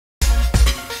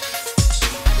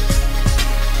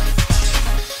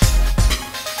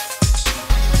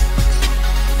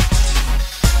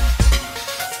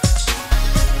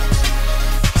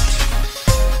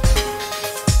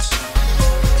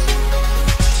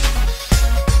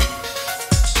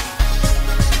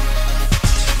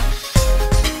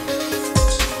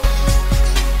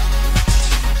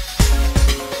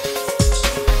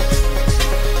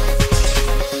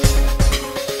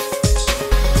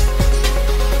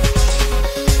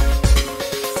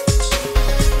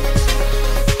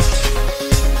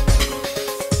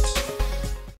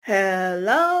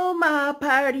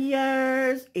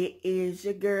partiers, it is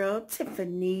your girl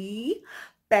Tiffany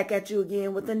back at you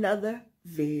again with another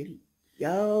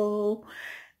video.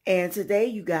 And today,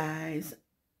 you guys,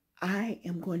 I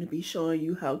am going to be showing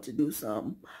you how to do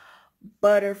some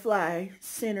butterfly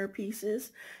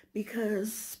centerpieces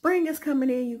because spring is coming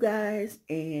in, you guys,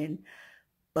 and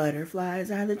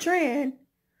butterflies are the trend.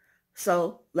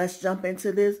 So let's jump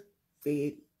into this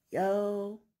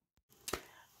video.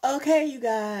 Okay, you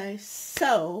guys,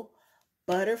 so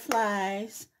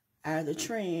butterflies are the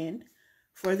trend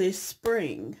for this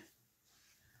spring.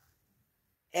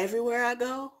 Everywhere I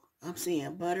go, I'm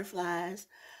seeing butterflies,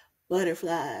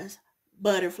 butterflies,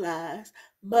 butterflies,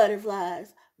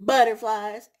 butterflies,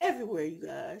 butterflies, everywhere, you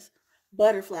guys.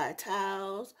 Butterfly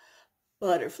tiles,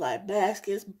 butterfly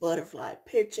baskets, butterfly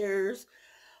pictures,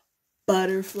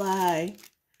 butterfly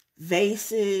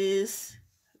vases,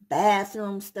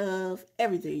 bathroom stuff,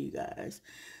 everything, you guys.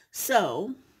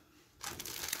 So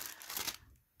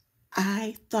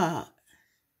I thought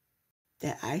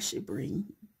that I should bring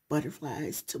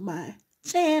butterflies to my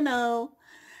channel.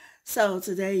 So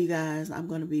today, you guys, I'm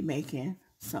going to be making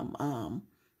some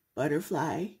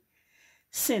butterfly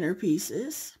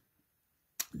centerpieces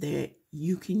that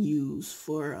you can use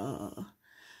for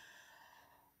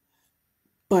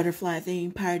butterfly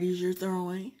themed parties you're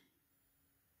throwing.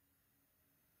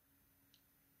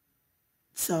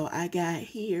 So I got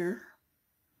here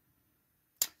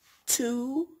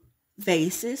 2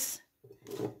 vases,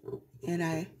 and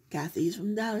I got these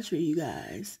from Dollar Tree, you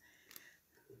guys.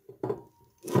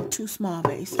 2 small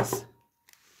vases.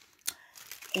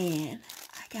 And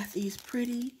I got these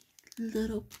pretty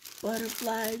little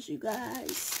butterflies, you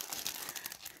guys.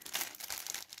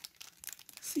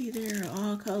 See, they're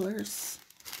all colors.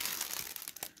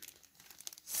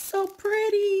 So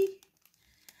pretty.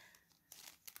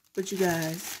 But you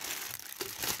guys,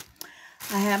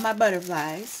 I have my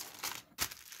butterflies.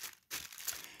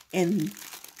 And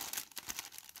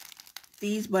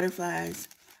these butterflies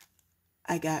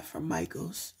I got from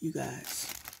Michael's, you guys.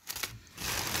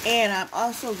 And I'm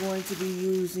also going to be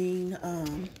using,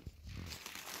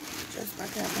 just my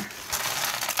camera,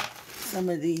 some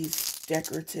of these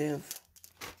decorative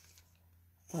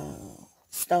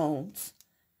stones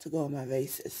to go in my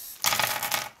vases.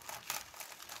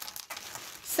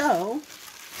 So,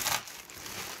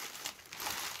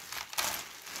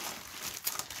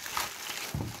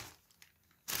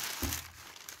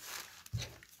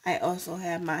 I also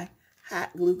have my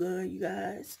hot glue gun, you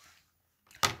guys,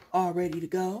 all ready to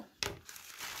go.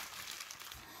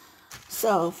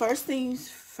 So, first things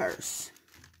first.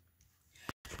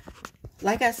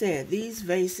 Like I said, these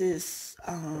vases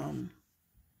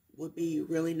would be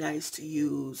really nice to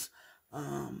use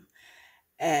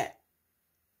at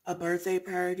a birthday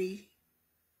party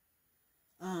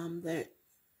that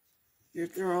you're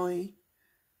throwing.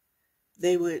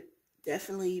 They would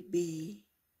definitely be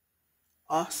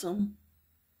awesome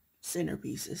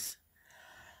centerpieces.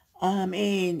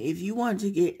 And if you want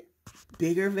to get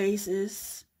bigger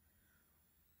vases,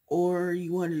 or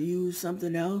you want to use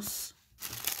something else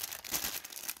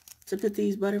to put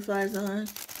these butterflies on,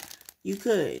 you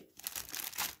could.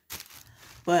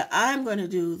 But I'm going to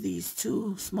do these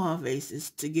 2 small vases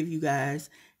to give you guys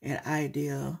an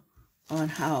idea on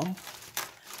how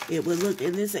it would look.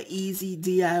 And it's an easy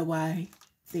DIY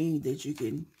thing that you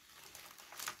can,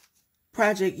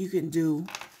 project you can do.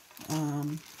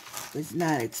 It's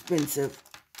not expensive.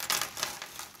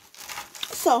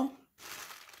 So,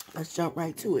 let's jump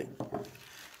right to it.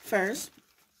 First,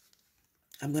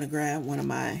 I'm going to grab one of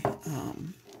my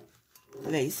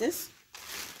vases.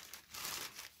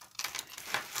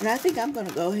 And I think I'm going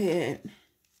to go ahead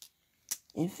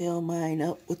and fill mine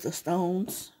up with the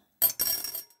stones.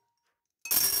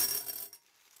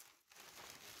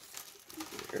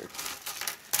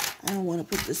 I don't want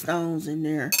to put the stones in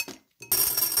there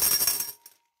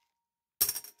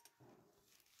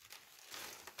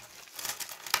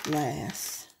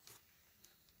last.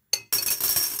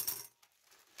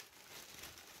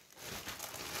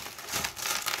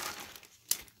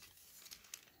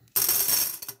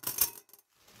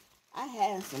 I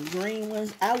have some green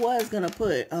ones. I was gonna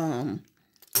put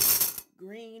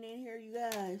green in here, you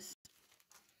guys,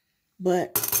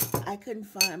 but I couldn't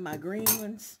find my green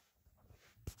ones,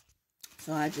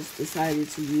 so I just decided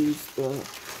to use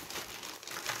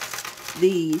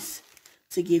these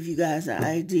to give you guys an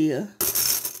idea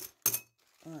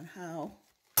on how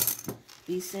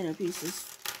these centerpieces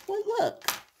would look.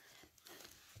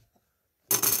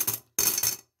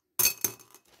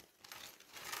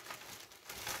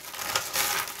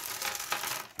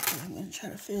 I'm going to try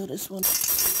to fill this one.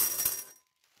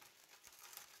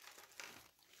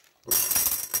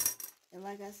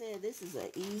 like I said, this is an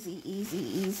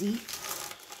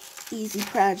easy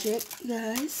project, you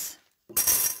guys.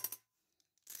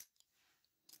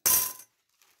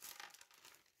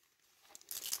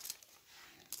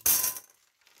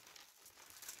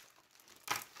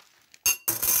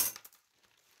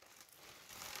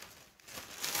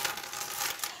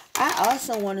 I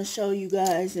also want to show you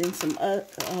guys in some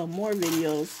more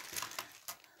videos,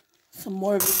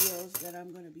 that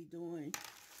I'm going to be doing.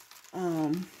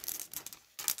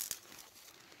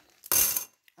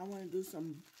 I want to do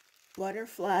some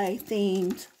butterfly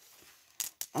themed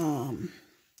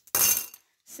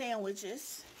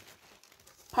sandwiches,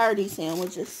 party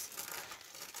sandwiches,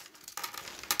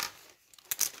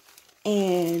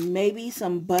 and maybe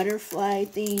some butterfly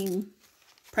themed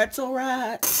pretzel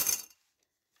rods,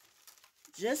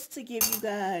 just to give you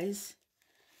guys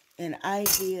an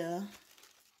idea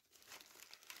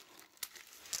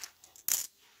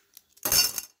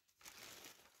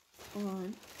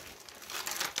on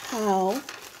how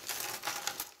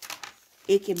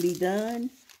it can be done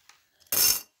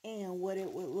and what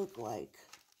it would look like.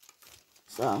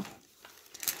 So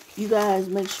you guys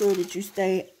make sure that you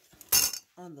stay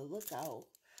on the lookout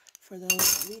for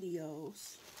those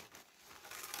videos.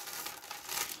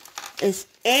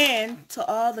 And to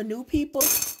all the new people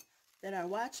that are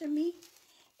watching me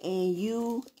and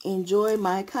you enjoy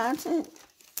my content,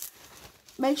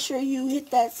 make sure you hit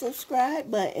that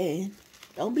subscribe button.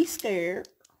 Don't be scared.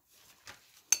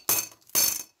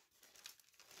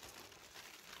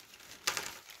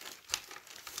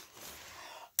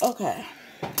 Okay.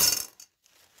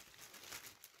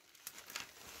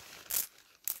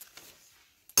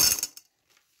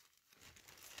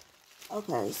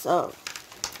 Okay, so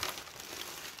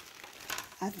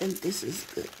I think this is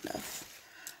good enough.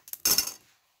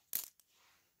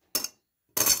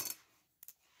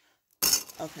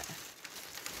 Okay.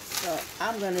 So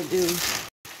I'm going to do,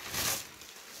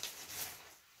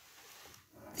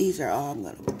 these are all I'm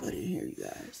going to put in here, you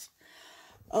guys.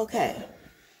 Okay.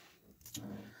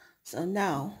 So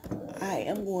now I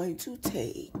am going to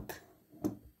take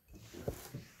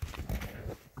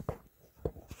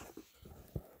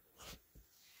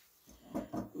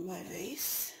my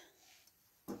vase.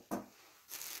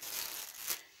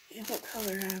 And what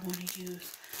color I want to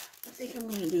use? I think I'm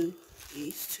going to do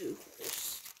these two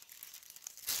first.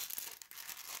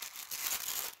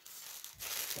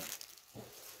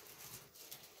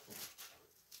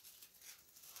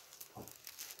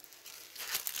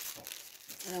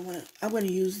 And I'm gonna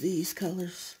use these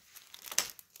colors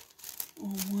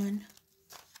on one.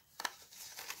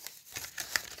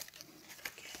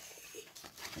 Okay.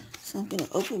 So I'm gonna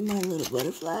open my little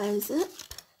butterflies up.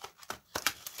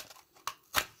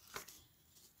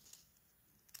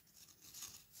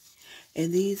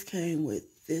 And these came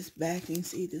with this backing,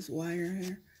 see this wire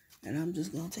here? And I'm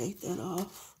just gonna take that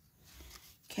off.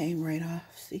 Came right off,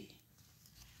 see?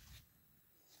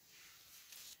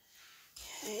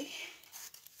 Okay.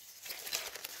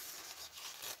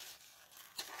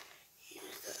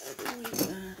 Here's the other one,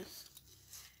 guys.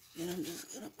 And I'm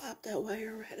just gonna pop that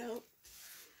wire right out.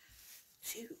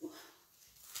 Too.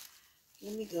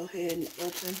 Let me go ahead and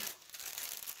open.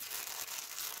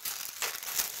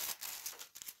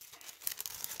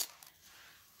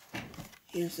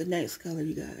 Here's the next color,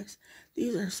 you guys.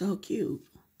 These are so cute.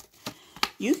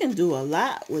 You can do a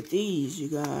lot with these, you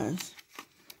guys.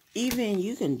 Even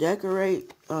you can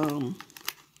decorate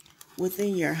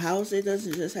within your house. It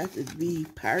doesn't just have to be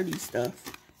party stuff.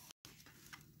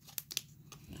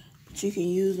 But you can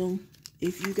use them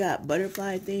if you got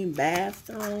butterfly themed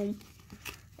bathroom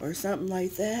or something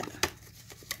like that.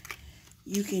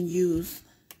 You can use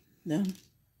them.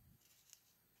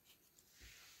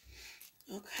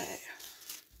 Okay.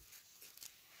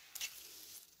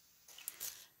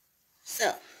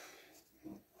 So,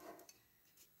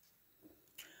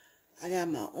 I got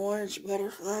my orange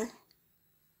butterfly.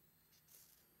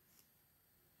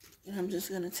 And I'm just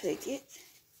going to take it.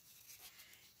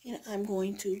 And I'm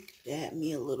going to dab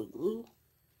me a little glue.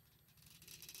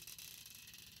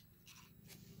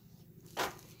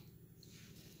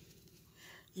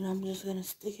 And I'm just going to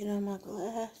stick it on my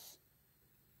glass.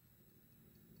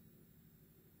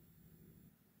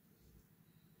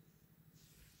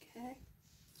 Okay.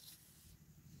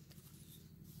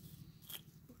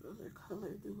 What other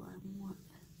color do I want?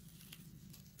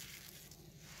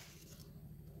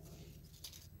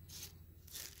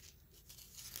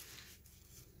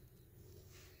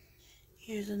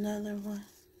 Here's another one.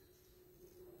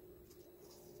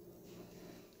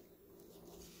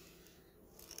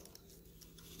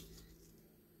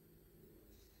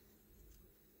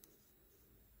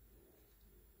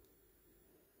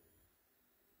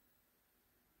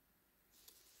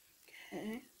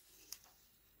 Okay.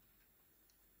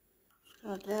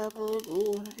 Got dab a little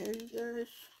glue on here, you guys.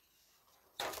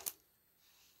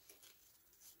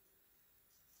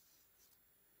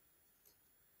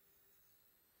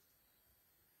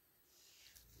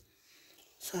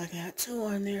 So I got 2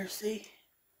 on there, see?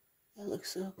 That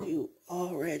looks so cute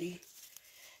already.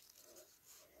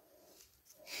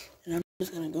 And I'm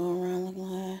just gonna go around the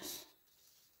glass,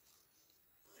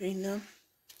 putting them.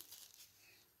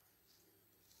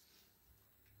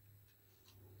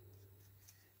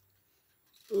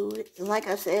 Fluid. And like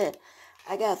I said,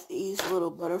 I got these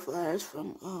little butterflies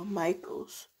from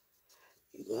Michael's,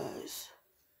 you guys.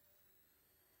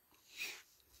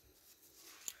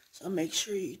 So make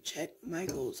sure you check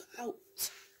Michael's out,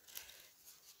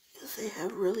 because they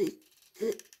have really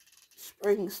good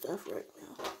spring stuff right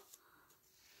now.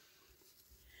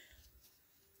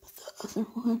 But the other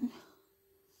one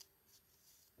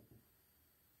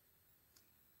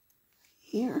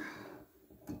here.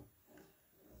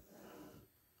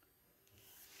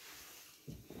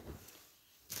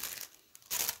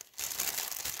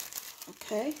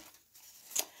 Okay.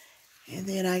 And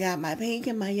then I got my pink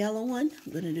and my yellow one.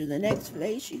 I'm going to do the next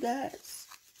vase, you guys.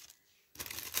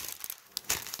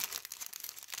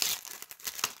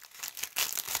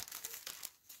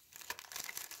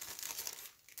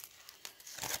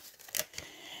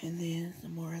 And then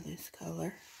some more of this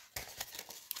color.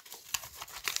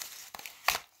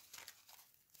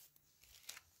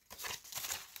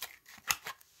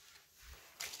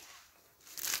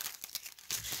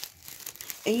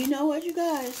 And you know what, you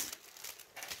guys?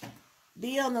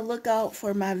 Be on the lookout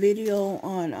for my video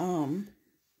on,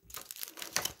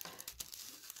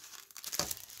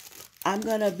 I'm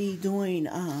going to be doing,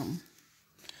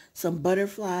 some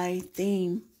butterfly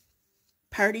theme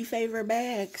party favor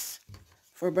bags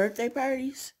for birthday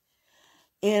parties.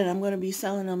 And I'm going to be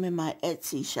selling them in my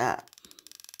Etsy shop.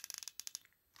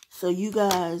 So you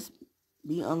guys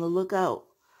be on the lookout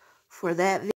for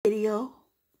that video.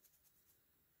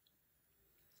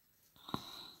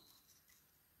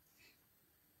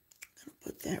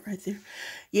 Put that right there.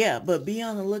 Yeah, but be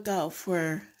on the lookout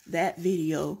for that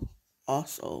video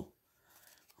also.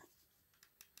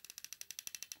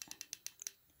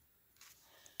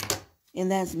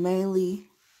 And that's mainly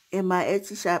in my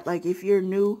Etsy shop. Like if you're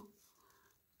new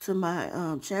to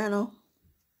my channel,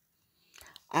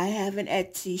 I have an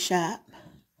Etsy shop.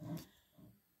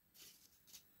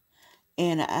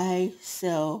 And I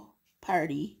sell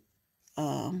party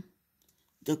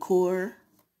decor.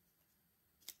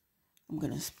 I'm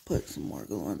going to put some more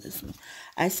glue on this one.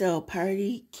 I sell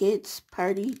kids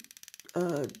party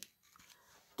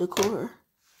decor.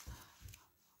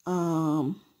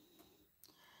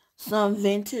 Some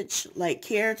vintage like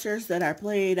characters that are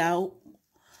played out.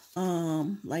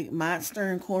 Like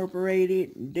Monster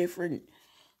Incorporated, different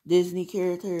Disney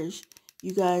characters.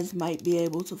 You guys might be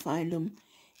able to find them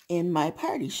in my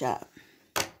party shop.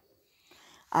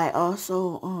 I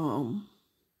also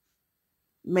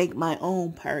make my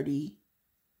own party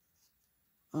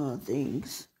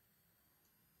things.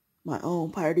 My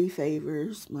own party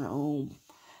favors, my own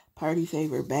party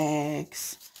favor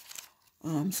bags.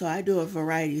 So I do a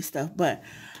variety of stuff, but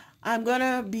I'm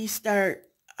gonna start,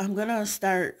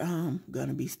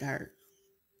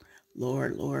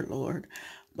 Lord,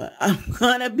 but I'm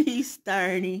gonna be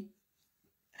starting,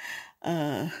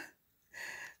 to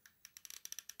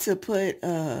put,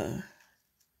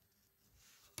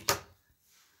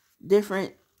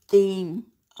 different theme,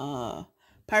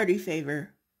 party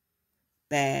favor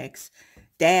bags,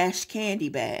 dash candy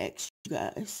bags, you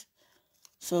guys.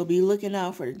 So be looking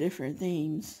out for the different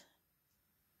things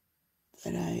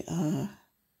that I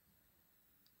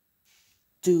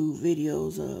do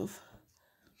videos of.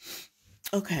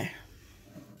 Okay.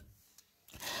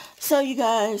 So you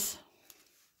guys,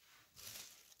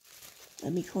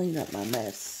 let me clean up my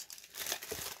mess.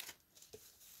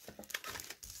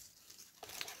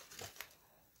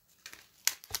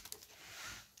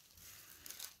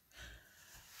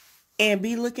 And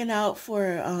be looking out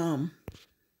for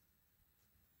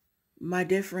my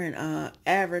different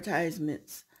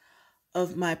advertisements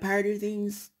of my party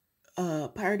things,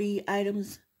 party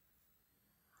items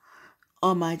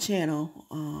on my channel,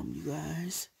 you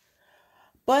guys.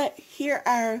 But here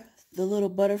are the little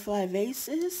butterfly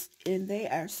vases, and they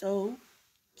are so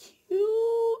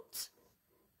cute.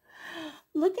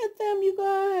 Look at them, you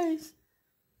guys.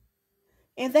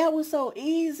 And that was so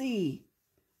easy.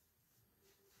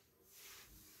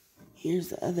 Here's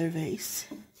the other vase.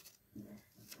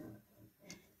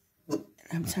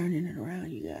 I'm turning it around,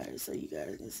 you guys, so you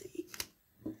guys can see.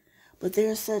 But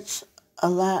there's such a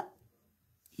lot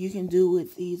you can do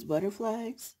with these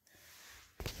butterflies.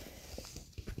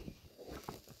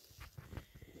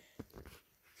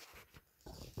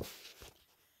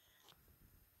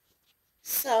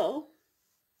 So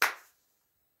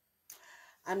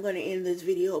I'm going to end this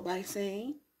video by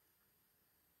saying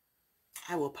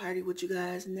I will party with you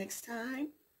guys next time.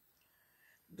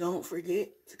 Don't forget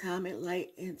to comment,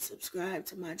 like, and subscribe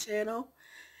to my channel,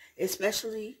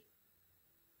 especially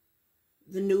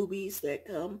the newbies that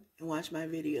come and watch my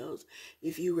videos.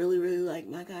 If you really, really like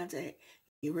my content,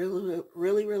 you really,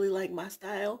 really, really like my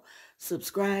style,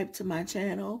 subscribe to my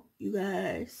channel, you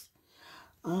guys.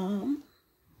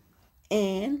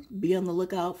 And be on the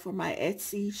lookout for my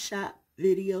Etsy shop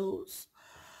videos.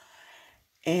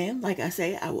 And like I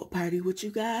say, I will party with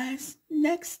you guys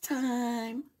next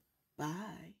time.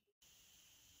 Bye.